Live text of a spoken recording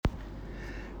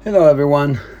Hello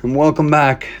everyone, and welcome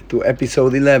back to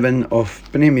episode 11 of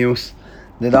Pnimius,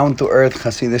 the down-to-earth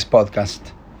Hasidus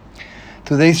podcast.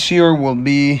 Today's shiur will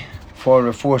be for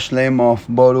Refuah Shlema of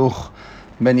Baruch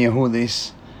Ben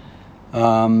Yehudis.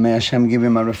 May Hashem give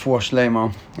him a Refuah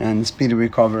Shlema and speedy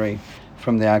recovery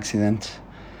from the accident.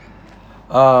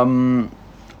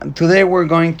 Today we're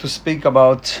going to speak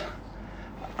about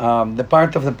the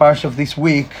part of the parsha of this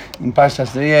week in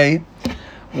Parshas Re'eh,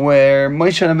 where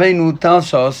Moshe Rabbeinu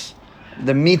tells us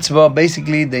the mitzvah,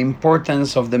 basically the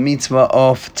importance of the mitzvah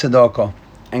of Tzedakah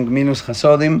and Gminus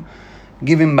Chasodim,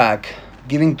 giving back,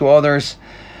 giving to others.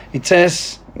 It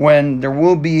says, when there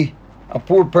will be a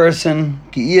poor person,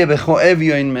 whenever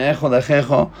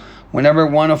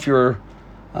one of your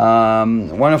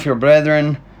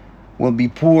brethren will be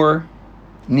poor,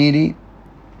 needy,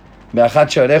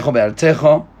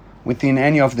 within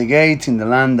any of the gates in the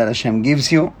land that Hashem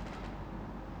gives you.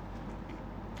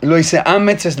 Do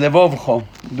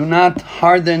not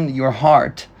harden your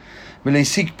heart, and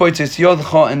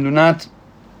do not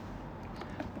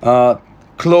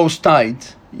close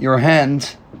tight your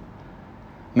hand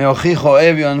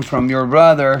from your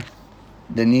brother,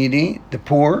 the needy, the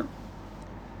poor.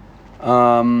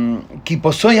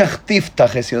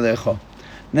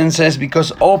 Then says,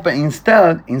 because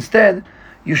instead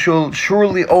you should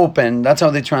surely open. That's how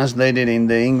they translate it in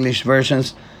the English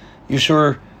versions.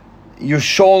 You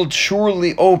shall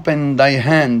surely open thy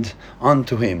hand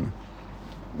unto him.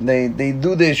 They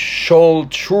do the shall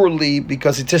surely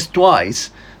because it says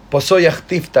twice. Posoyach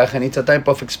tiftach, and it's a type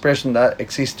of expression that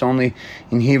exists only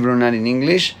in Hebrew, not in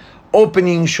English.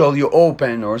 Opening shall you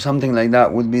open, or something like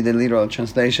that would be the literal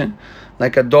translation.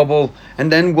 Like a double,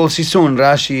 and then we'll see soon,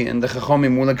 Rashi and the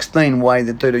Chachomim will explain why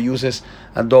the Torah uses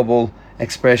a double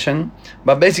expression.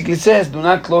 But basically it says, do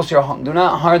not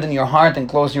harden your heart and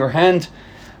close your hand.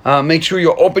 Make sure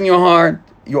you open your heart,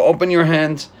 you open your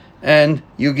hands, and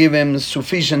you give him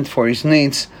sufficient for his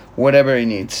needs, whatever he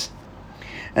needs.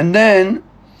 And then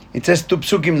it says two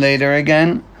psukim later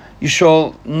again, you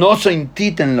shall noso in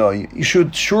titen loy, you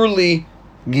should surely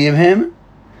give him,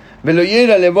 and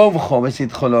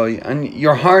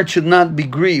your heart should not be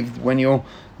grieved when you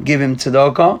give him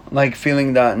tzedakah, like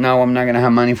feeling that now I'm not going to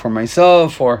have money for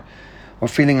myself, or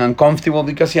feeling uncomfortable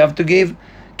because you have to give.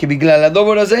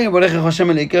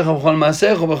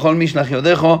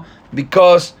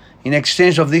 Because in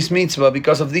exchange of this mitzvah,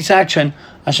 because of this action,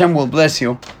 Hashem will bless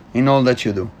you in all that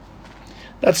you do.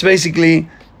 That's basically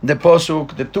the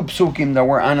posuk, the two psukim that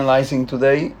we're analyzing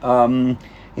today.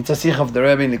 It's a sikh of the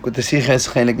Rebbe in Likutei Sichos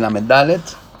Chelik Lamed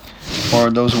Dalet, for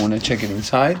those who want to check it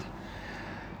inside.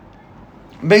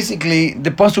 Basically, the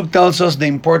posuk tells us the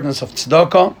importance of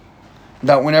tzedakah,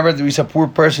 that whenever there is a poor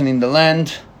person in the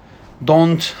land,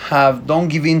 don't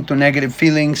give in to negative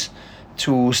feelings,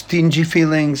 to stingy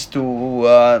feelings, to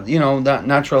that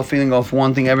natural feeling of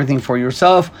wanting everything for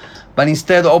yourself, but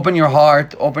instead open your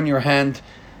heart, open your hand,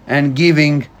 and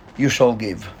giving you shall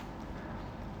give.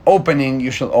 Opening you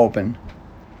shall open.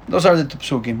 Those are the two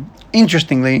psukim.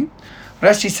 Interestingly,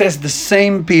 Rashi says the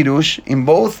same pirush in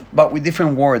both, but with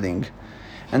different wording,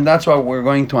 and that's what we're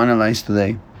going to analyze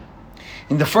today.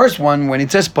 In the first one, when it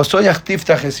says Posoyach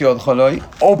tiftach es yod choloi,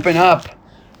 open up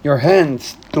your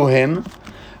hands to him,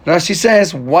 Rashi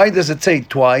says, why does it say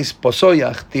twice?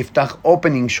 Posoyach tiftach,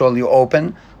 opening shall you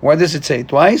open. Why does it say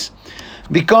twice?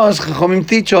 Because Chachomim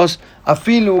teach us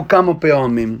afilu kamo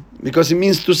peomim, because it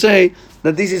means to say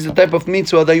that this is the type of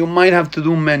mitzvah that you might have to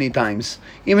do many times,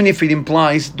 even if it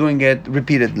implies doing it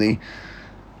repeatedly.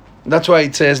 That's why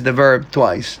it says the verb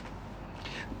twice.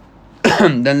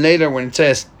 Then later when it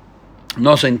says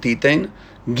noso in titen,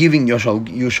 giving you shall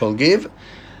give,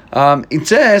 it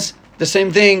says the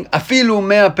same thing, afilu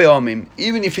mea peomim,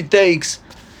 even if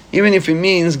it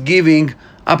means giving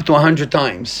up to 100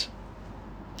 times.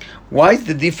 Why is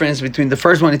the difference between the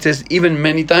first one, it says even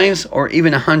many times, or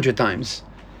even 100 times?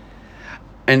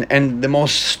 And the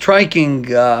most striking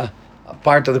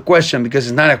part of the question, because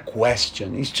it's not a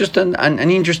question, it's just an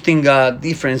interesting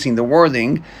difference in the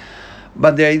wording.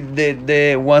 But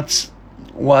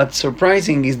what's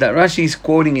surprising is that Rashi is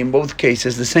quoting in both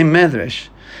cases the same medrash,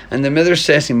 and the medrash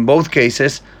says in both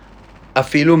cases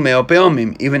afilu meo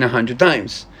peomim, even 100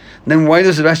 times. Then why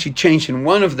does Rashi change in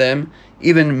one of them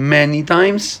even many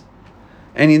times,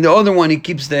 and in the other one he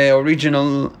keeps the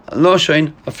original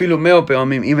loshoin afilu meo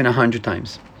peomim, even 100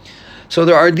 times? So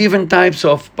there are different types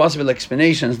of possible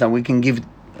explanations that we can give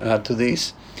to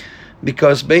this,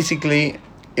 because basically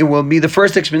it will be the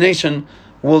first explanation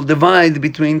will divide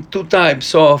between two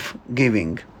types of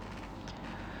giving.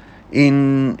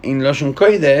 In Lashon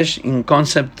Kodesh, in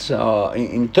concepts,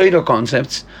 in Torah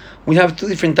concepts, we have two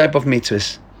different types of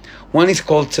mitzvahs. One is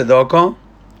called tzedakah,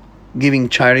 giving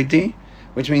charity,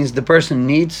 which means the person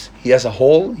needs, he has a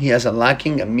hole, he has a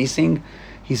lacking, a missing,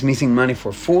 he's missing money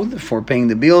for food, for paying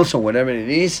the bills or whatever it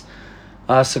is.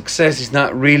 Success is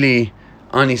not really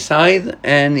on his side,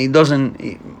 and he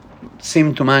doesn't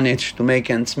seem to manage to make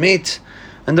ends meet,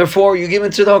 and therefore you give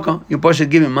him tzedakah. You push it,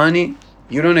 give him money.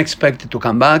 You don't expect it to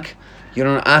come back. You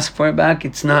don't ask for it back.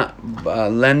 It's not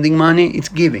lending money, it's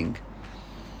giving.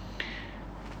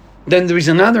 Then there is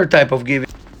another type of giving,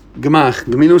 gemach,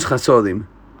 gemilus chasodim.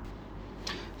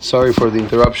 Sorry for the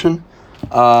interruption.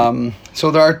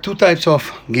 So there are two types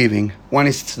of giving. One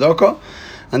is tzedakah,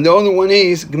 and the other one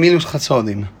is gemilus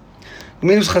chasodim.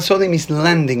 Gemilus chasodim is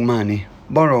lending money,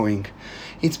 borrowing.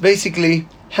 It's basically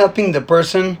helping the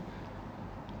person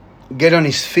get on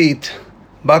his feet,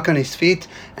 back on his feet,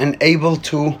 and able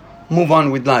to move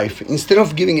on with life. Instead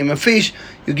of giving him a fish,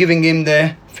 you're giving him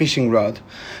the fishing rod.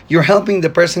 You're helping the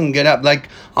person get up. Like,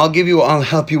 I'll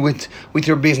help you with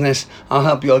your business.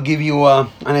 I'll give you an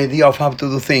idea of how to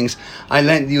do things. I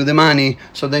lend you the money,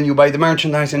 so then you buy the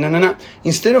merchandise, and no.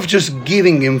 Instead of just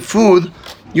giving him food,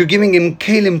 you're giving him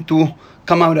kelim to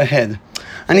come out ahead.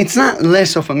 And it's not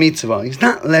less of a mitzvah. It's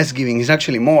not less giving, it's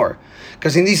actually more.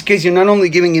 Because in this case, you're not only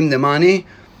giving him the money,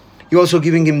 you're also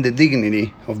giving him the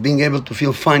dignity of being able to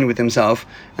feel fine with himself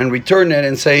and return it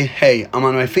and say, hey, I'm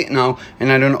on my feet now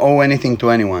and I don't owe anything to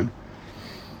anyone.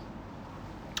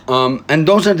 And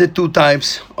those are the two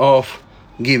types of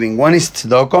giving. One is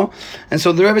tzedakah. And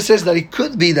so the Rebbe says that it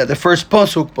could be that the first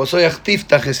pasuk, posoyach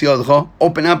tiftach es yodcho,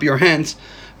 open up your hands,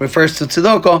 refers to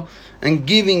tzedakah, and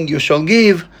giving you shall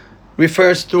give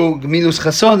refers to gemilus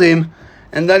chasodim.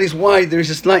 And that is why there is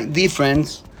a slight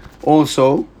difference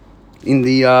also in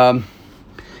the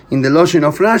Loshen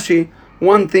of Rashi.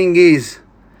 One thing is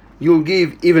you'll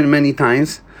give even many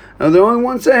times, and the other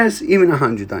one says even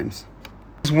 100 times.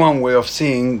 It's one way of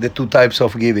seeing the two types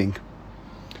of giving.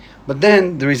 But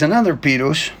then there is another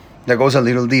pirush that goes a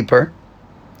little deeper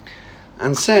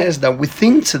and says that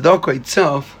within tzedakah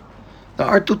itself there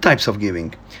are two types of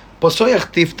giving.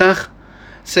 Posoyach tiftach,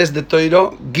 says the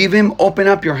Torah, give him, open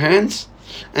up your hands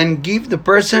and give the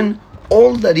person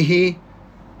all that he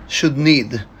should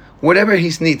need, whatever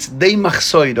his needs, they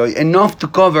machsoiroi, enough to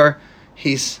cover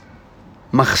his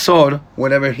machsor,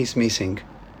 whatever he's missing.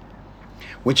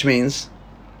 Which means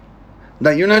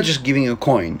that you're not just giving a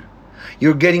coin,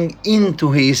 you're getting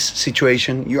into his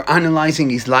situation, you're analyzing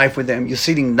his life with him, you're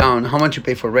sitting down, how much you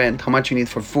pay for rent, how much you need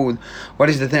for food, what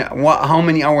is the thing, how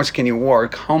many hours can you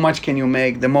work, how much can you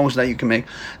make, the most that you can make.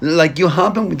 Like, you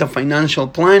help him with a financial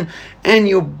plan and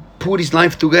you put his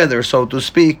life together, so to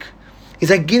speak. It's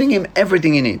like giving him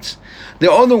everything he needs.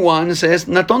 The other one says,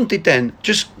 Naton titen,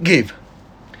 just give.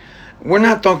 We're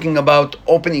not talking about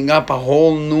opening up a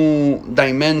whole new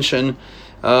dimension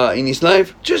in his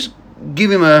life. Just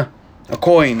give him a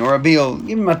coin or a bill.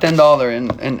 Give him a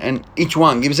 $10 and each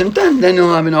one gives him 10. Then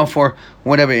he'll have enough for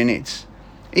whatever he needs.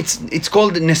 It's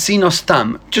called nesino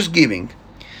stam, just giving.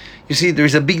 You see, there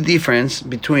is a big difference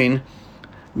between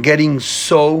getting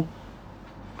so,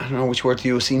 I don't know which word to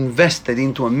use, invested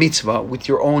into a mitzvah with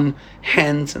your own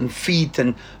hands and feet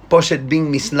and poshet,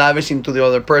 being mislavish into the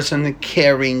other person,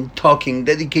 caring, talking,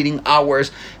 dedicating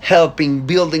hours, helping,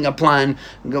 building a plan,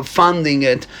 funding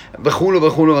it,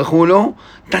 v'chulu.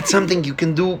 That's something you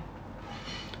can do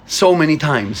so many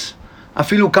times.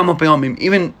 Afilu kama peomim,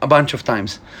 even a bunch of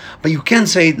times. But you can't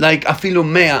say like afilu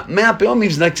mea. Mea peomim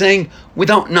is like saying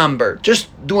without number. Just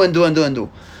do and do and do and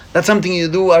do. That's something you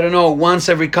do, I don't know, once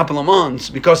every couple of months,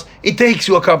 because it takes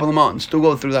you a couple of months to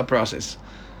go through that process.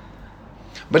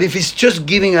 But if it's just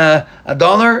giving a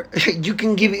dollar, you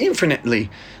can give infinitely.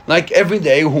 Like every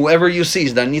day, whoever you see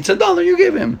that needs a dollar, you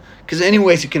give him. Because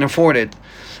anyways, you can afford it.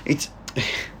 It's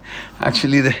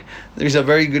actually, there's a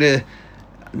very good,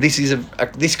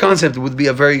 this concept would be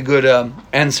a very good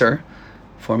answer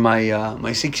for my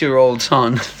 6-year-old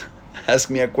son. Asked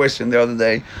me a question the other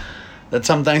day. That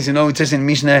sometimes, it says in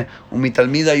Mishnah,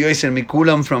 "Umitalmida yoiser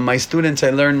mikulam," from my students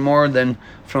I learn more than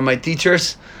from my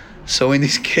teachers. So in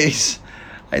this case,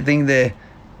 I think the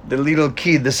little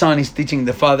kid, the son, is teaching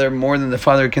the father more than the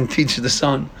father can teach the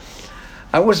son.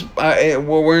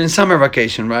 We're in summer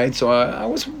vacation, right? So I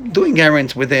was doing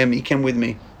errands with him. He came with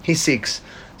me. He's 6.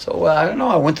 So I don't know.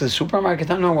 I went to the supermarket.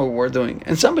 I don't know what we're doing.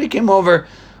 And somebody came over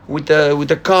with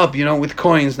a cup, with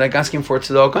coins, like asking for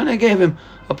tzedakah, and I gave him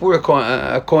a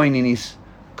coin in his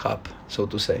cup, so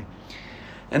to say.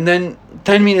 And then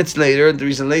 10 minutes later, there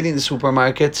is a lady in the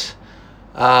supermarket,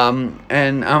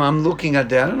 and I'm looking at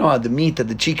the meat, at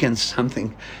the chickens,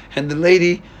 something, and the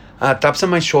lady taps on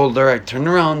my shoulder. I turn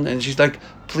around, and she's like,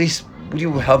 "Please, will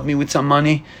you help me with some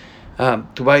money?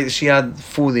 to buy. She had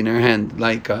food in her hand,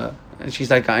 like, and she's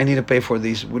like, I need to pay for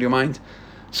this. Would you mind?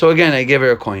 So again, I gave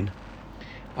her a coin.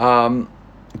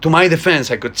 To my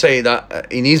defense, I could say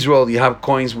that in Israel you have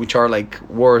coins which are like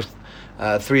worth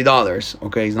 $3.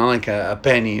 Okay, it's not like a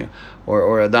penny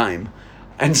or a dime,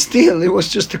 and still it was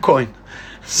just a coin.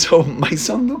 So my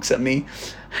son looks at me,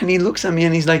 and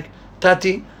he's like,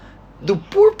 Tati, do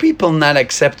poor people not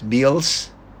accept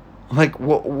bills? I'm like,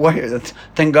 why?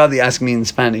 Thank God they asked me in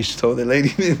Spanish, so the lady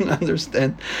didn't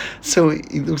understand. So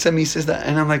he looks at me, he says that,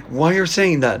 and I'm like, why are you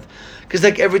saying that? Because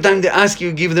like every time they ask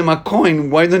you, give them a coin.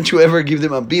 Why don't you ever give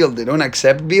them a bill? They don't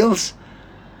accept bills.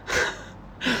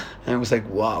 And I was like,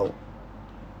 wow,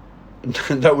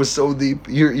 that was so deep.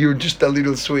 You're just a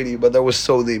little sweetie, but that was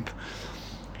so deep.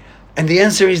 And the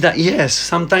answer is that yes,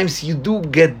 sometimes you do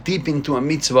get deep into a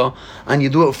mitzvah and you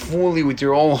do it fully with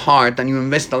your whole heart and you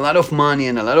invest a lot of money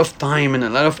and a lot of time and a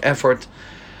lot of effort.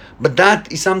 But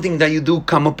that is something that you do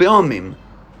kamo pe'omim.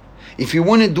 If you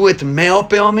want to do it meo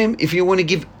pe'omim, if you want to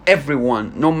give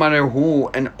everyone, no matter who,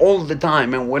 and all the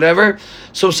time and whatever,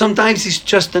 so sometimes it's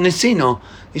just an esino.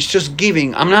 It's just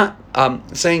giving. I'm not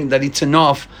saying that it's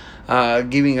enough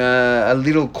giving a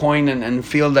little coin and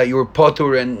feel that you're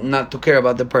potur and not to care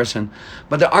about the person.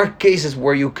 But there are cases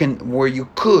where you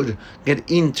could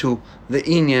get into the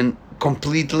inyan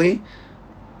completely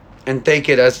and take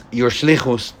it as your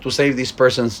shlichus to save this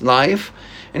person's life.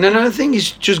 And another thing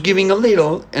is just giving a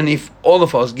little, and if all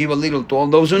of us give a little to all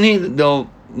those who need, they'll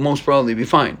most probably be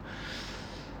fine.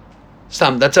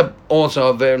 That's also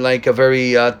a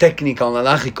very technical,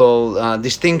 halachical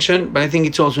distinction, but I think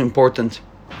it's also important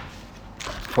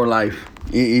for life.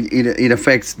 It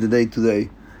affects the day to day.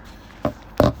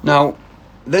 Now,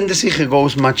 then the sikha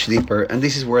goes much deeper, and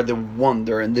this is where the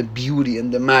wonder and the beauty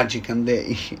and the magic and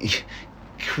the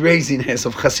craziness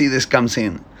of Hasidus comes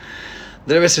in.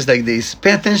 The Rebbe says like this: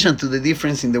 pay attention to the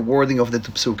difference in the wording of the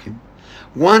two psukim.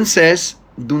 One says,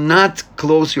 do not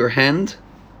close your hand,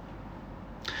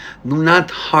 do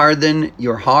not harden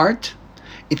your heart.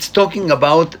 It's talking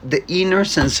about the inner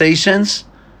sensations.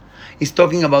 It's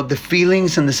talking about the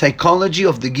feelings and the psychology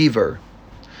of the giver.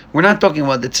 We're not talking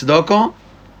about the tzedakah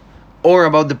or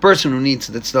about the person who needs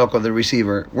the tzedakah, the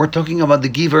receiver. We're talking about the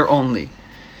giver only.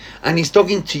 And he's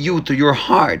talking to you, to your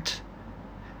heart.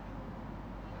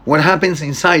 What happens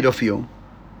inside of you.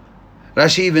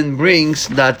 Rashi even brings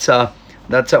that,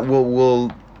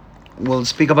 we'll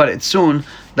speak about it soon,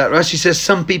 that Rashi says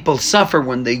some people suffer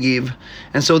when they give.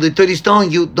 And so the Torah is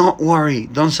telling you, don't worry,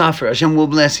 don't suffer, Hashem will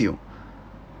bless you.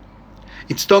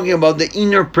 It's talking about the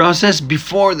inner process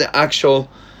before the actual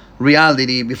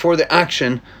reality, before the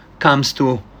action comes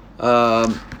to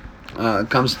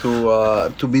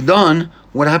be done.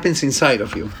 What happens inside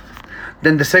of you?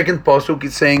 Then the second pasuk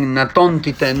is saying naton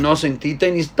titen nosen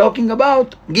titen. Is talking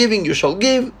about giving. You shall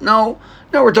give. Now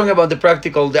we're talking about the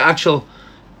practical, the actual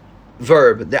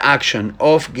verb, the action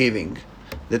of giving.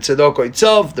 The tzedakah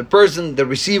itself, the person, the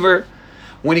receiver,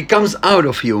 when it comes out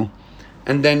of you.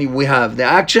 And then we have the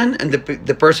action and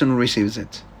the person who receives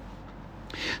it.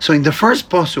 So in the first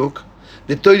pasuk,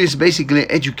 the Torah is basically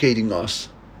educating us.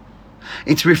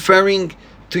 It's referring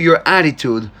to your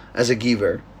attitude as a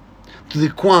giver, to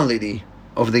the quality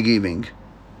of the giving.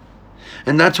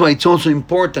 And that's why it's also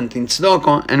important in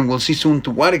tzedakah, and we'll see soon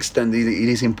to what extent it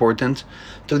is important,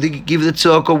 to give the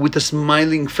tzedakah with a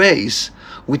smiling face,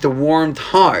 with a warmed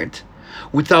heart,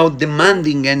 without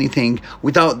demanding anything,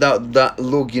 without that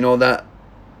look, that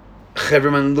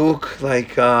Chevroman look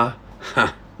like,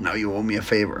 now you owe me a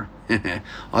favor.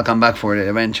 I'll come back for it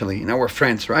eventually. Now we're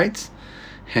friends, right?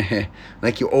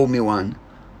 Like you owe me one.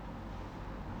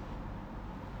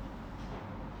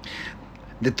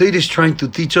 The Torah is trying to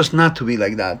teach us not to be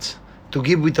like that. To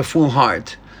give with a full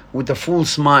heart, with a full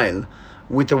smile,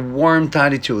 with a warm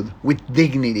attitude, with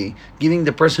dignity. Giving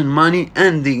the person money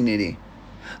and dignity.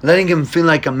 Letting him feel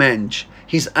like a mensch.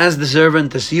 He's as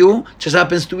deserving as you, just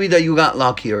happens to be that you got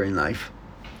luckier in life.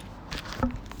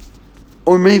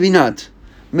 Or maybe not.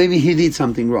 Maybe he did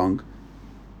something wrong.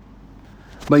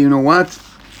 But you know what?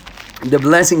 The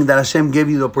blessing that Hashem gave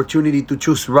you the opportunity to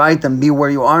choose right and be where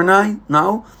you are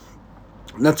now,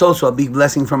 that's also a big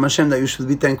blessing from Hashem that you should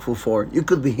be thankful for. You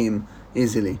could be him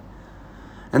easily.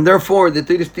 And therefore, the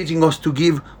Torah is teaching us to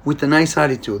give with a nice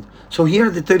attitude. So here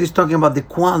the Torah is talking about the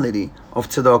quality of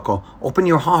tzedakah. Open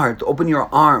your heart, open your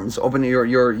arms, open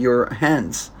your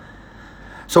hands.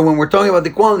 So when we're talking about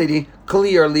the quality,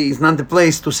 clearly it's not the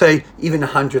place to say even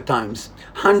 100 times.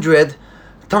 100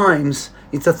 times,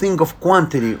 it's a thing of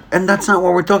quantity. And that's not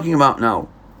what we're talking about now.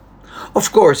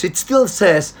 Of course, it still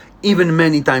says, even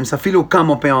many times, afilu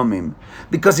kamo peomim,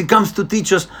 because it comes to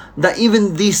teach us that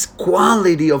even this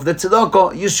quality of the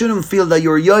tzedakah, you shouldn't feel that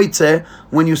you're yoitze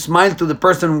when you smile to the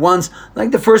person once.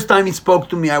 Like the first time he spoke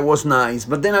to me, I was nice,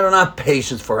 but then I don't have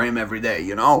patience for him every day,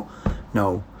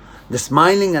 No. The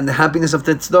smiling and the happiness of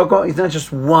the tzedakah is not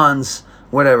just once,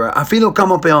 whatever. Afilu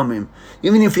kamo peomim.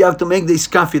 Even if you have to make the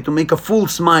iskafia, to make a full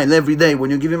smile every day when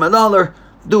you give him $1,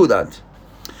 do that.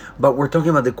 But we're talking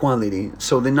about the quality,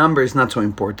 so the number is not so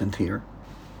important here.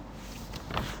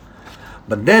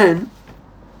 But then,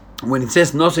 when it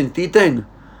says nosen titen,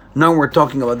 now we're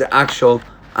talking about the actual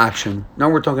action. Now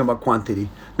we're talking about quantity.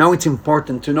 Now it's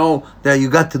important to know that you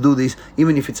got to do this,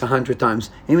 even if it's 100 times,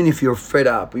 even if you're fed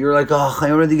up, you're like, oh, I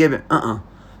already gave it.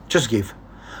 Just give.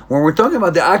 When we're talking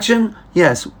about the action,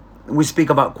 yes, we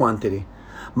speak about quantity.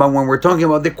 But when we're talking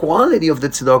about the quality of the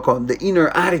tzedakah, the inner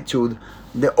attitude,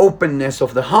 the openness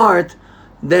of the heart,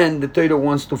 then the Torah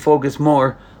wants to focus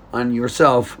more on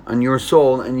yourself, on your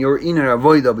soul, and your inner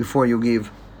avodah before you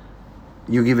give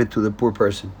it to the poor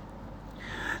person.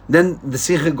 Then the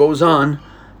Sikha goes on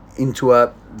into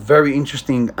a very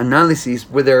interesting analysis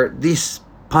whether this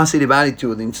positive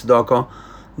attitude in tzedakah,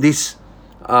 this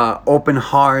open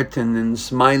heart and then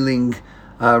smiling,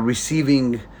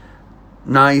 receiving,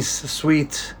 nice,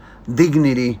 sweet,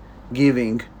 dignity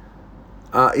giving,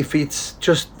 if it's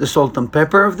just the salt and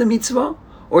pepper of the mitzvah,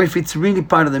 or if it's really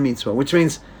part of the mitzvah, which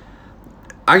means,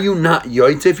 are you not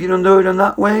yoitze if you don't do it in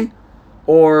that way,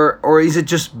 or is it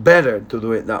just better to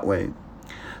do it that way?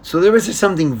 So there is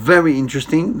something very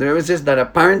interesting. There is that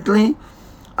apparently,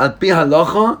 al pi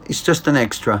halacha is just an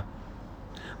extra,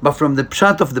 but from the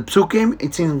pshat of the psukim,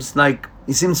 it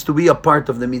seems to be a part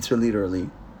of the mitzvah literally.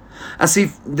 As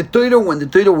if the Torah, when the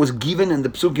Torah was given and the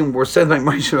psukim were said by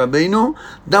Moshe Rabbeinu,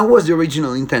 that was the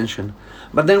original intention.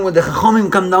 But then when the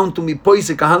Chachomim come down to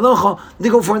mipoisek halacha, they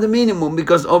go for the minimum,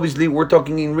 because obviously we're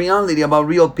talking in reality about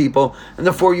real people, and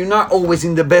therefore you're not always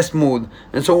in the best mood.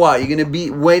 And so what? You're going to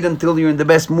wait until you're in the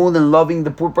best mood and loving the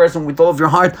poor person with all of your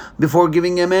heart before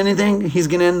giving him anything? He's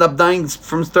going to end up dying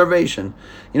from starvation.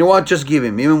 You know what? Just give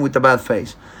him, even with a bad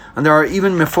face. And there are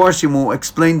even meforshim who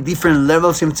explain different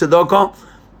levels in tzedakah,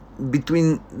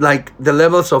 between like the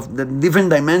levels of the different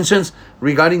dimensions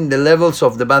regarding the levels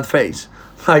of the bad face.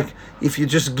 Like if you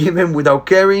just give him without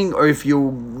caring, or if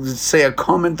you say a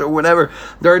comment or whatever,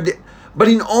 but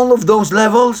in all of those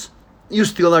levels, you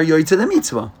still are yoitze the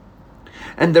mitzvah.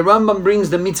 And the Rambam brings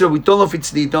the mitzvah with all of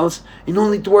its details, and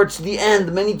only towards the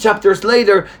end, many chapters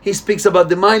later, he speaks about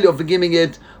the mile of giving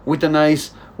it with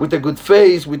a good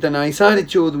face, with a nice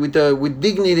attitude, with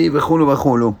dignity, v'chulu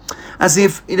v'chulu. As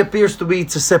if it appears to be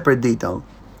it's a separate detail,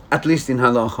 at least in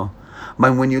halacha.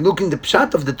 But when you look in the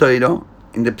pshat of the Torah,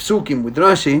 in the psukim with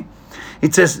Rashi,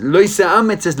 it says, Lo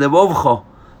yise'ametz levovcha,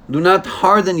 do not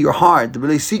harden your heart,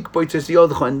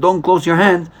 and don't close your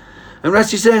hand. And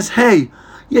Rashi says, hey,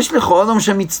 there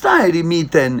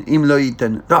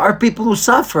are people who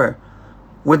suffer,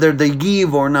 whether they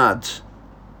give or not.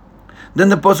 Then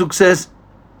the pasuk says,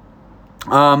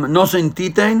 nosen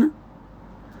titen,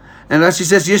 and Rashi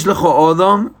says, Yesh lecho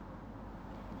odom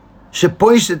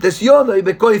shepoishet es yodoi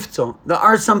bekoifzo. There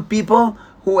are some people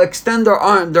who extend their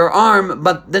arm,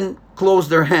 but then close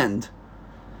their hand.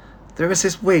 The Rebbe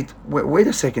says, wait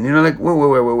a second.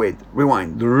 Wait,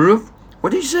 rewind.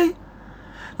 What did you say?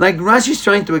 Like Rashi is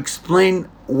trying to explain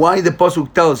why the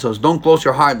pasuk tells us, don't close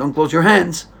your heart, don't close your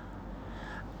hands.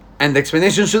 And the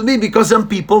explanation should be because some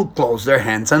people close their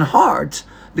hands and hearts,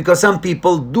 because some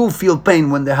people do feel pain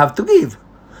when they have to give.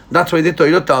 That's why the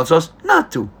Torah tells us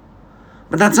not to.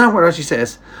 But that's not what Rashi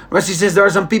says. Rashi says there are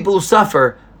some people who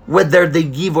suffer whether they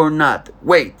give or not.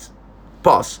 Wait,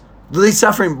 pause. Do they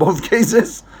suffer in both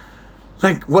cases?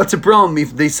 Like, what's the problem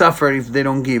if they suffer if they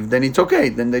don't give? Then it's okay,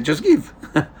 then they just give.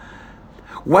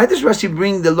 Why does Rashi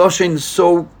bring the Loshen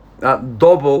so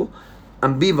double,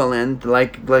 ambivalent,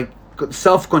 like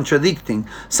self-contradicting?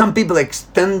 Some people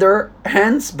extend their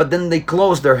hands, but then they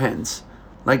close their hands.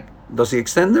 Like, does he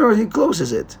extend it or he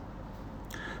closes it?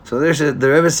 So the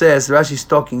Rebbe says, Rashi is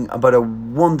talking about a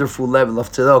wonderful level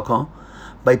of tzedakah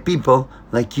by people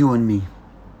like you and me.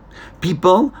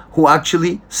 People who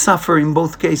actually suffer in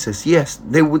both cases. Yes,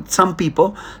 some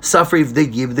people suffer if they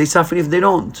give, they suffer if they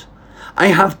don't. I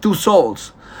have two souls.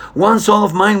 One soul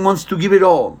of mine wants to give it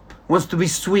all, wants to be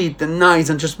sweet and nice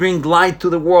and just bring light to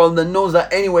the world, and knows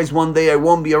that anyways one day I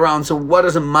won't be around, so what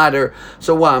does it matter?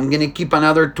 So what, I'm going to keep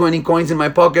another 20 coins in my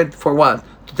pocket for what?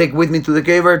 To take with me to the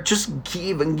caver? Just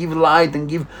give and give light and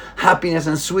give happiness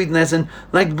and sweetness and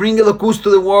like bring Elokus to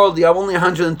the world. You have only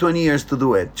 120 years to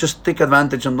do it. Just take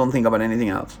advantage and don't think about anything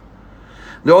else.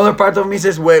 The other part of me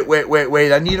says, wait.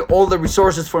 I need all the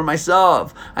resources for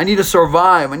myself. I need to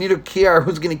survive. I need to care.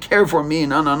 Who's going to care for me?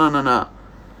 No.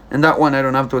 And that one I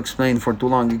don't have to explain for too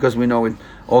long because we know it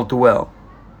all too well.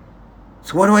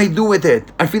 So what do I do with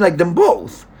it? I feel like them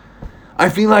both. I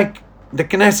feel like the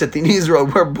Knesset in Israel,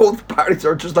 where both parties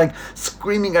are just like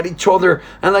screaming at each other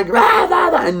and like, rah, rah,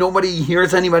 rah, and nobody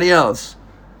hears anybody else.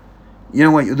 You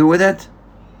know what you do with it?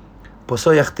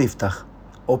 Posoyach tiftach.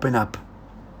 Open up.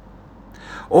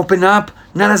 Open up,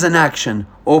 not as an action.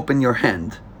 Open your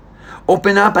hand.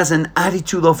 Open up as an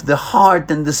attitude of the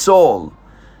heart and the soul.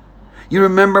 You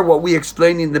remember what we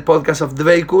explained in the podcast of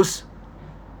Dveikus?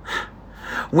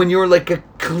 When you're like a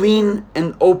clean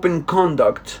and open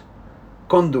conduit,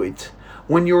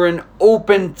 when you're an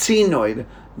open tzinoid,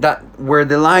 that where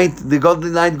the light, the godly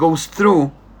light goes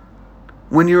through,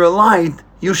 when you're a light,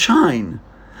 you shine.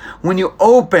 When you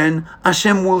open,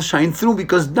 Hashem will shine through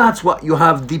because that's what you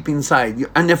have deep inside.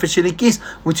 A nefesh elikis,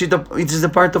 which is the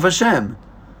part of Hashem.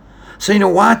 So you know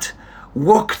what?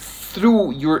 Walk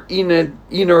through your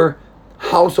inner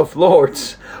House of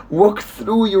Lords. Walk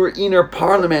through your inner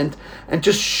parliament and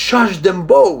just shush them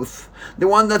both. The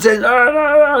one that says,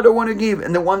 I don't want to give,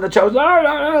 and the one that shouts,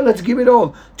 let's give it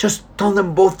all. Just tell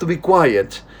them both to be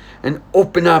quiet and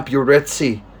open up your Red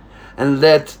Sea and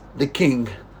let the King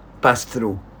pass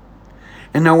through.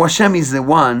 And now Hashem is the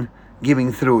one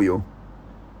giving through you.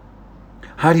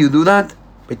 How do you do that?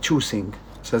 By choosing,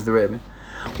 says the Rebbe.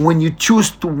 When you choose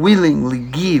to willingly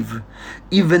give,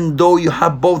 even though you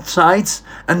have both sides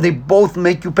and they both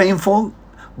make you painful,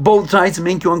 both sides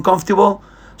make you uncomfortable,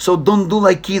 so don't do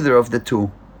like either of the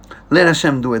two. Let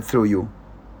Hashem do it through you.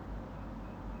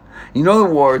 In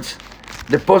other words,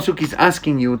 the Pasuk is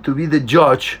asking you to be the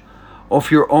judge of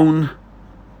your own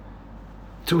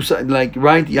two sides, like,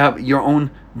 right? You have your own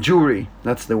jury.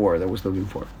 That's the word I was looking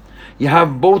for. You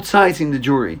have both sides in the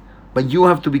jury, but you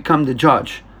have to become the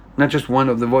judge, not just one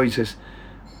of the voices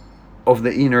of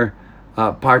the inner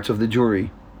parts of the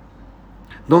jury.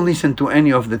 Don't listen to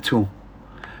any of the two.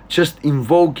 Just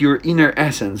invoke your inner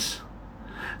essence.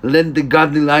 Let the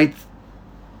godly light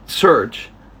surge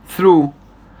through,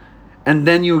 and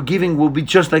then your giving will be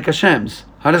just like Hashem's.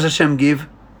 How does Hashem give?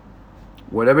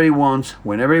 Whatever He wants,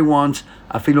 whenever He wants,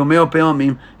 afilu meo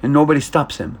peomim, and nobody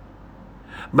stops Him.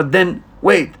 But then,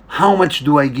 wait, how much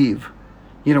do I give?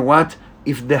 You know what?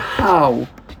 If the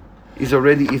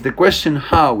question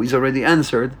how is already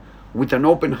answered with an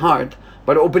open heart,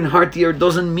 but open heart here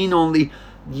doesn't mean only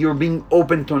you're being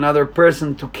open to another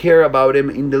person to care about him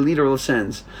in the literal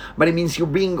sense, but it means you're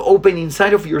being open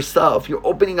inside of yourself. You're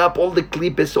opening up all the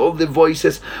clippes, all the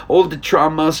voices, all the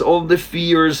traumas, all the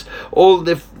fears, all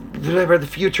the whatever, the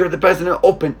future, the past, and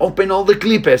open all the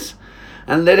clippes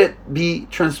and let it be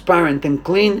transparent and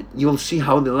clean. You'll see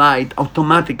how the light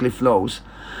automatically flows.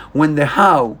 When the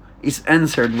how is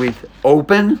answered with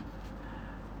open,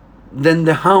 then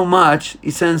the how much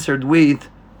is answered with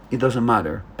it doesn't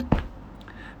matter,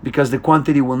 because the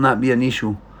quantity will not be an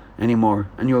issue anymore,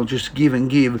 and you'll just give,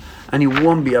 and it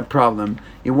won't be a problem,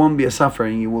 it won't be a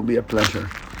suffering, it will be a pleasure.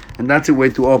 And that's a way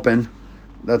to open,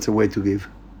 that's a way to give.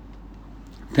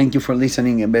 Thank you for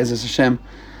listening, and Be'ezus Hashem,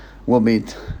 we'll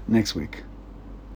meet next week.